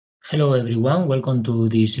Hello everyone, welcome to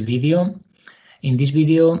this video. In this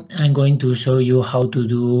video, I'm going to show you how to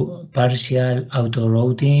do partial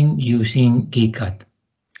auto-routing using KiCad.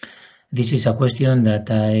 This is a question that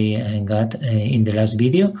I got in the last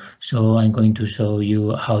video, so I'm going to show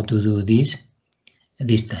you how to do this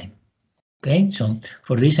time. Okay, so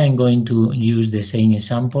for this I'm going to use the same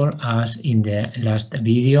example as in the last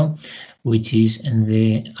video, which is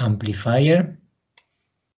the amplifier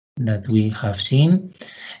that we have seen.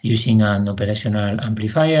 Using an operational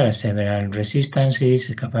amplifier, several resistances,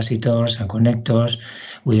 capacitors, and connectors,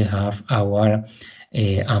 we have our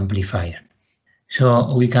amplifier.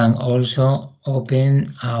 So we can also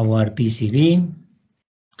open our PCB.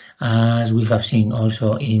 As we have seen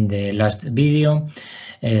also in the last video,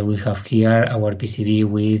 we have here our PCB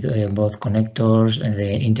with both connectors and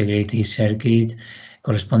the integrated circuit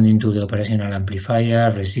corresponding to the operational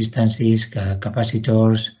amplifier, resistances,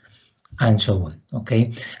 capacitors, and so on.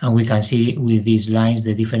 Okay, and we can see with these lines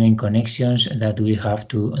the different connections that we have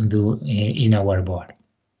to do in our board.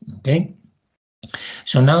 Okay,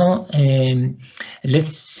 so now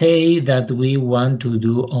let's say that we want to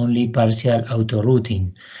do only partial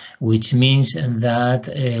auto-routing, which means that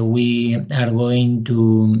we are going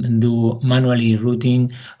to do manually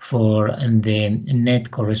routing for the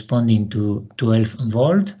net corresponding to 12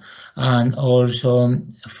 volt and also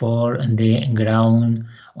for the ground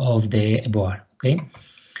of the board. Okay,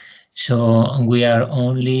 so we are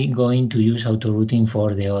only going to use auto-routing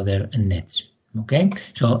for the other nets. Okay,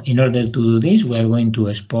 so in order to do this, we are going to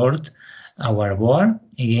export our board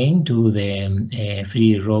again to the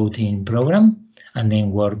free routing program and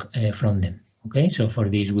then work from them. Okay, so for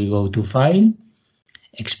this we go to File,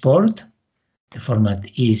 Export. The format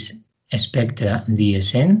is Spectra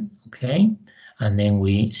DSN. Okay, and then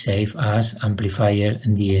we save as amplifier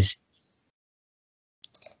DSN.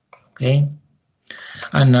 Okay,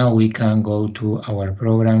 and now we can go to our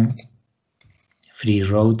program, free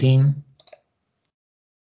routing,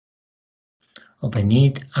 open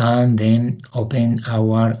it, and then open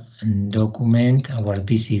our document, our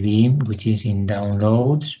PCB, which is in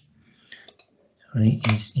downloads. Sorry,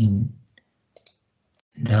 is in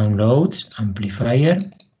downloads, amplifier,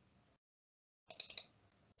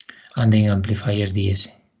 and then amplifier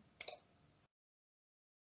DSN.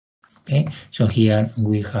 Okay, so here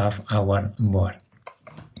we have our board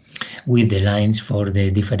with the lines for the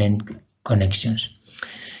different connections.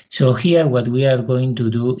 So here what we are going to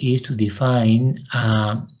do is to define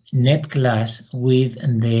a net class with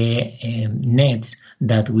the nets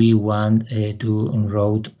that we want to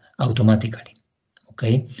route automatically.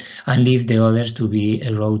 Okay, and leave the others to be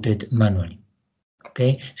routed manually.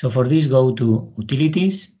 Okay, so for this go to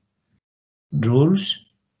Utilities, Rules,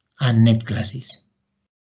 and Net Classes.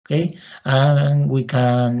 Okay, and we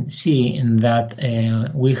can see that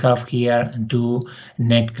we have here two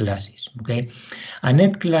net classes. Okay, a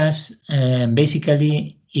net class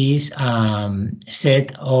basically is a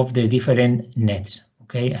set of the different nets.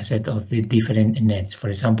 Okay, a set of the different nets. For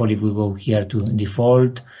example, if we go here to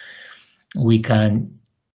default, we can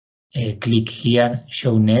click here,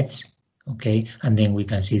 show nets. Okay, and then we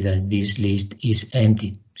can see that this list is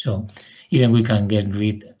empty. So even we can get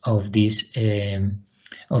rid of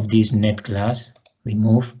this net class,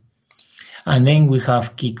 remove, and then we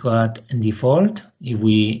have KiCad default. If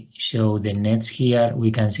we show the nets here,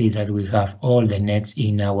 we can see that we have all the nets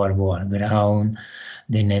in our board, ground,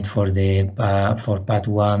 the net for the for path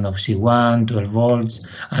 1 of C1, 12 volts,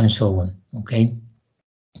 and so on. Okay,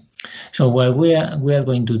 so what we are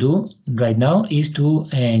going to do right now is to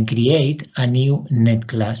create a new net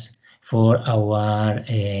class for our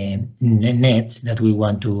nets that we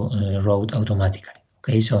want to route automatically.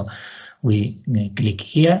 Okay, so we click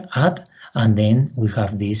here, add, and then we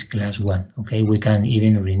have this class 1. Okay, we can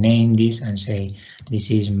even rename this and say this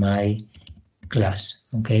is my class.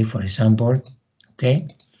 Okay, for example. Okay,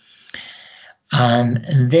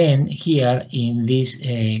 and then here in this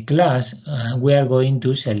class we are going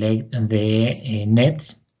to select the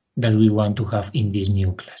nets that we want to have in this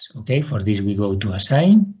new class. Okay, for this we go to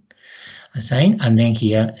assign, and then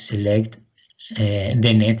here select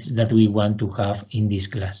the nets that we want to have in this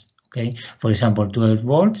class. Okay, for example, 12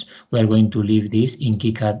 volts, we are going to leave this in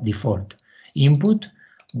KiCad default. Input,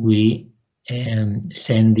 we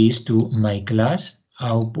send this to my class,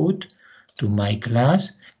 output to my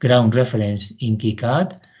class, ground reference in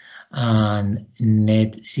KiCad, and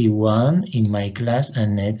net C1 in my class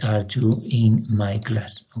and net R2 in my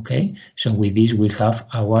class. Okay, so with this we have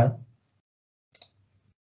our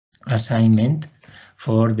assignment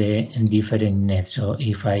for the different nets. So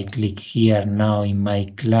if I click here now in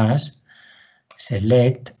my class,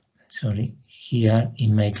 select, sorry, here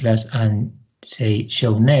in my class and say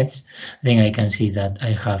show nets, then I can see that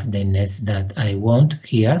I have the nets that I want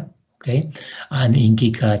here, okay? And in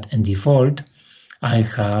KiCad and default, I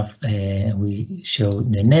have, we show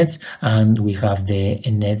the nets, and we have the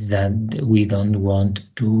nets that we don't want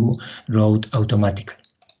to route automatically.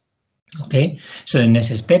 Okay, so the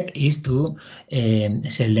next step is to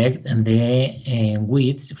select the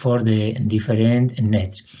width for the different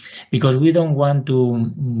nets, because we don't want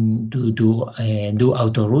to do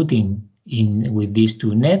auto routing with these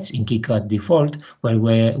two nets in KiCad default. What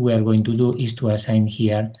we are going to do is to assign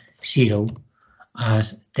here 0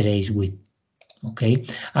 as trace width. Okay,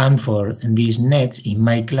 and for these nets in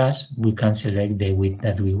my class, we can select the width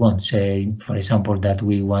that we want. Say, for example, that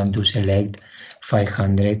we want to select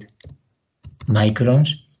 500 microns.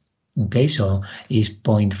 Okay, so it's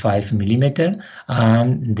 0.5 millimeter,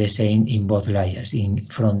 and the same in both layers, in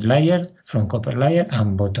front layer, front copper layer,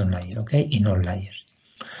 and bottom layer. Okay, in all layers.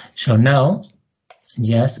 So now,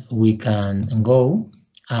 just we can go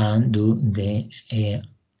and do the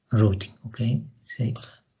routing. Okay, say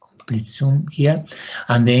complete zoom here,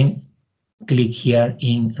 and then click here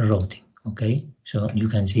in routing. Okay, so you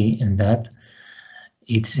can see in that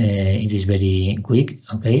it is very quick.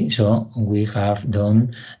 Okay, so we have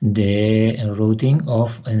done the routing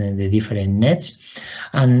of the different nets,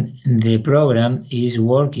 and the program is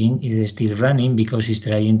working, is still running, because it's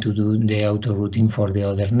trying to do the auto routing for the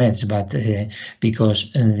other nets, but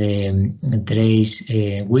because the trace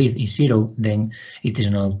width is 0, then it is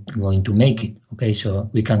not going to make it. Okay, so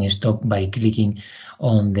we can stop by clicking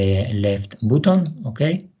on the left button.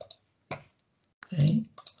 Okay,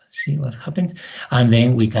 see what happens, and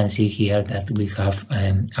then we can see here that we have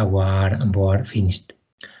our board finished.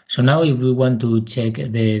 So now if we want to check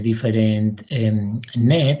the different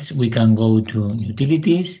nets, we can go to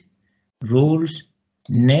utilities, rules,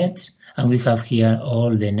 nets, and we have here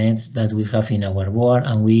all the nets that we have in our board,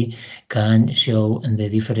 and we can show the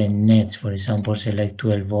different nets. For example, select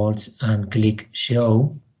 12 volts and click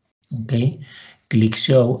show. Okay, click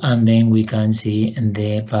show, and then we can see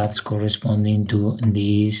the paths corresponding to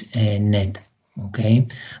this net. Okay,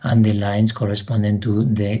 and the lines corresponding to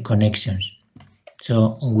the connections.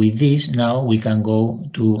 So with this, now we can go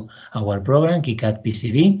to our program, KiCad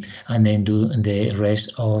PCB, and then do the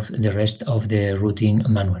rest of the routing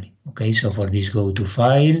manually. Okay, so for this, go to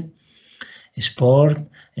File, Export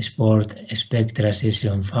Spectra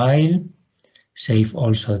Session File, save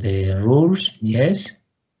also the rules, yes.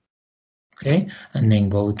 Okay, and then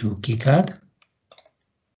go to KiCad.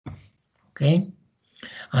 Okay,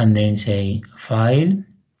 and then say File,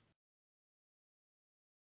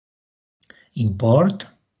 Import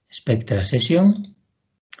Spectra Session,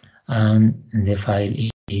 and the file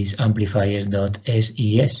is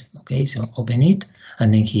amplifier.ses. Okay, so open it,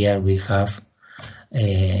 and then here we have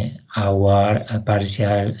our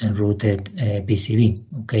partial routed PCB.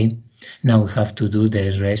 Okay, now we have to do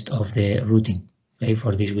the rest of the routing. Okay,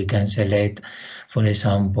 for this we can select, for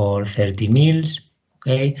example, 30 mils.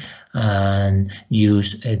 Okay, and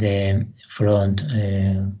use the front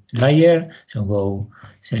layer. So go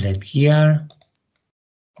select here.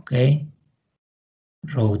 Okay,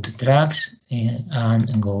 route tracks,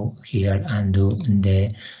 and go here and do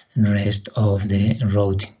the rest of the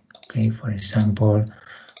routing. Okay, for example,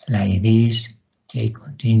 like this. Okay,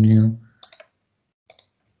 continue.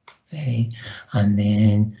 Okay, and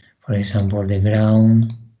then, for example, the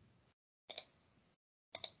ground.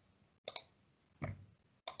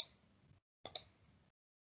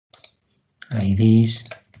 Like this.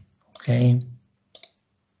 Okay.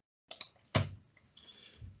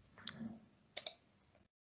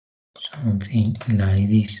 Something like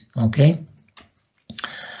this. Okay.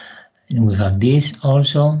 And we have this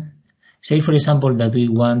also. Say, for example, that we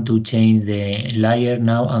want to change the layer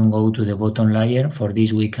now and go to the bottom layer. For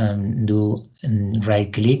this, we can do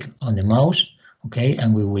right click on the mouse. Okay,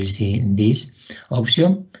 and we will see this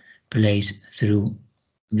option, place through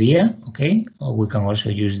via. Okay, or we can also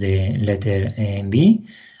use the letter V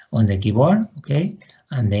on the keyboard. Okay,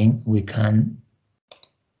 and then we can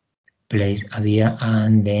place a via,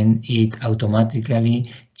 and then it automatically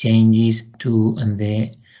changes to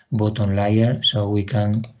the bottom layer, so we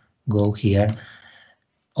can go here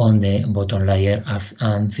on the bottom layer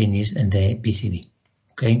and finish the PCB.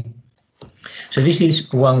 Okay, so this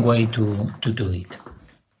is one way to do it.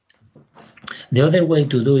 The other way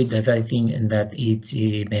to do it, that I think that it's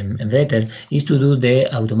even better, is to do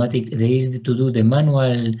the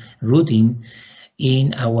manual routing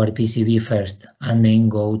in our PCB first, and then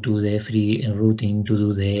go to the free routing to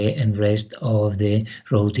do the rest of the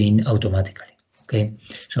routing automatically. Okay,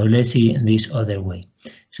 so let's see this other way.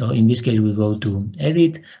 So in this case, we go to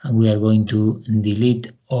edit and we are going to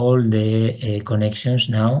delete all the connections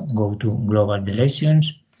now. Go to global deletions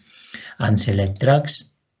and select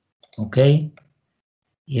tracks. Okay,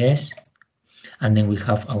 yes, and then we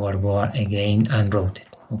have our board again unrouted.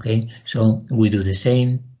 Okay, so we do the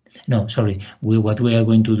same. No, sorry, what we are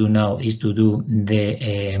going to do now is to do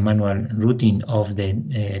the manual routing of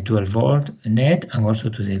the 12 volt net and also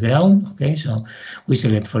to the ground. Okay, so we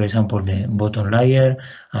select, for example, the bottom layer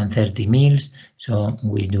and 30 mils. So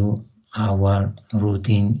we do our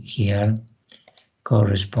routing here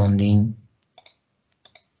corresponding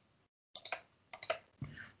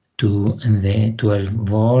to the 12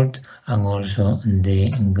 volt and also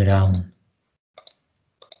the ground.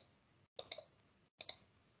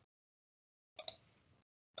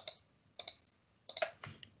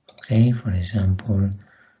 Okay, for example,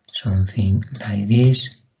 something like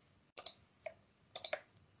this.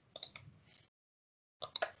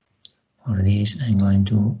 For this, I'm going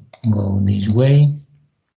to go this way.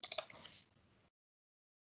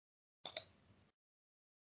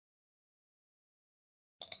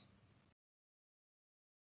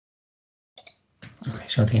 Okay,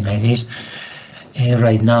 something like this.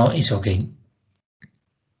 Right now it's okay.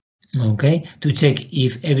 Okay, to check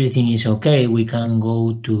if everything is okay, we can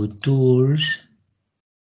go to Tools.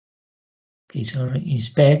 Okay, so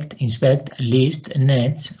inspect list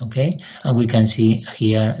nets. Okay, and we can see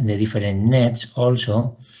here the different nets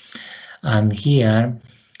also, and here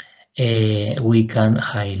we can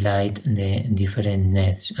highlight the different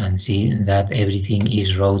nets and see that everything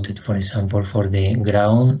is routed. For example, for the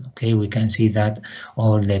ground, okay, we can see that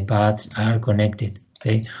all the paths are connected.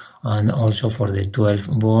 Okay, and also for the 12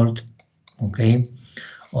 volt, okay,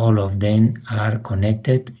 all of them are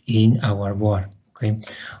connected in our board. Okay,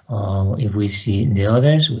 if we see the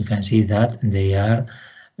others, we can see that they are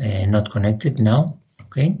not connected now.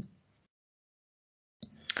 Okay,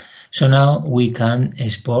 so now we can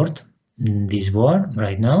export this board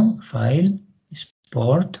right now. File,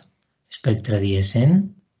 export, Spectra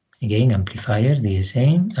DSN, again amplifier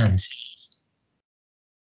DSN, and C.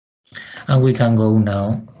 And we can go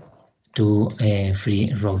now to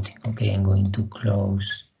free routing. Okay, I'm going to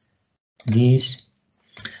close this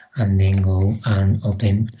and then go and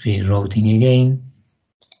open free routing again.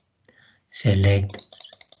 Select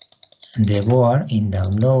the board in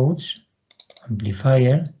downloads,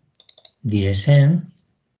 amplifier, DSN.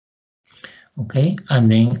 Okay,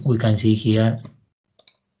 and then we can see here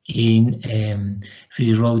in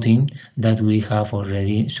free routing that we have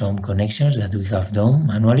already some connections that we have done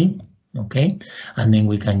manually. Okay, and then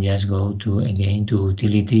we can just go to again to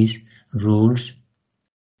utilities, rules,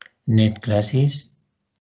 net classes.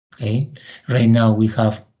 Okay, right now we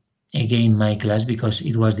have again my class because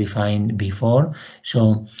it was defined before.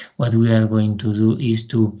 So what we are going to do is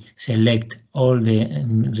to select all the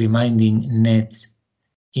remaining nets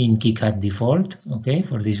in KiCad default. Okay,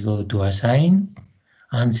 for this go to assign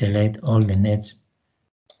and select all the nets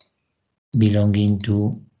belonging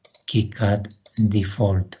to KiCad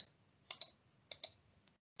default.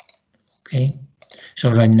 Okay, so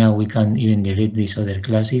right now we can even delete these other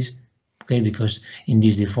classes. Okay, because in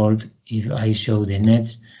this default, if I show the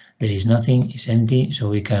nets, there is nothing, it's empty, so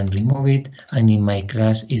we can remove it. And in my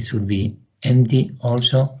class, it should be empty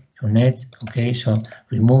also. So nets, okay, so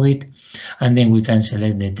remove it. And then we can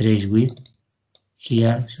select the trace width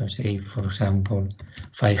here. So say, for example,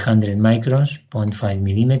 500 microns, 0.5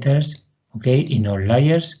 millimeters, okay, in all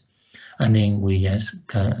layers. And then we just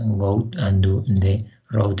can go and do the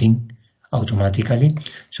routing automatically.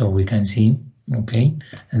 So we can see, okay,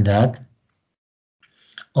 that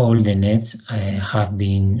all the nets have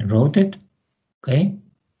been routed. Okay,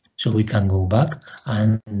 so we can go back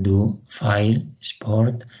and do file,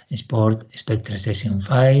 export Spectra session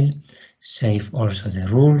file, save also the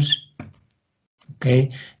rules. Okay,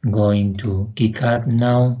 going to KiCad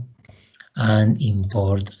now and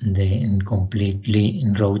import the completely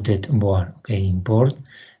routed board. Okay, import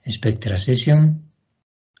Spectra session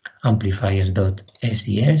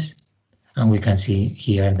amplifier.sds, and we can see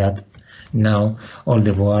here that now all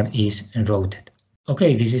the board is routed.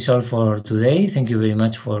 Okay, this is all for today. Thank you very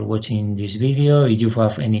much for watching this video. If you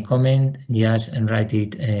have any comment, just write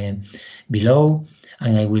it below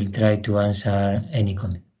and I will try to answer any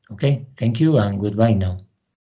comment. Okay, thank you and goodbye now.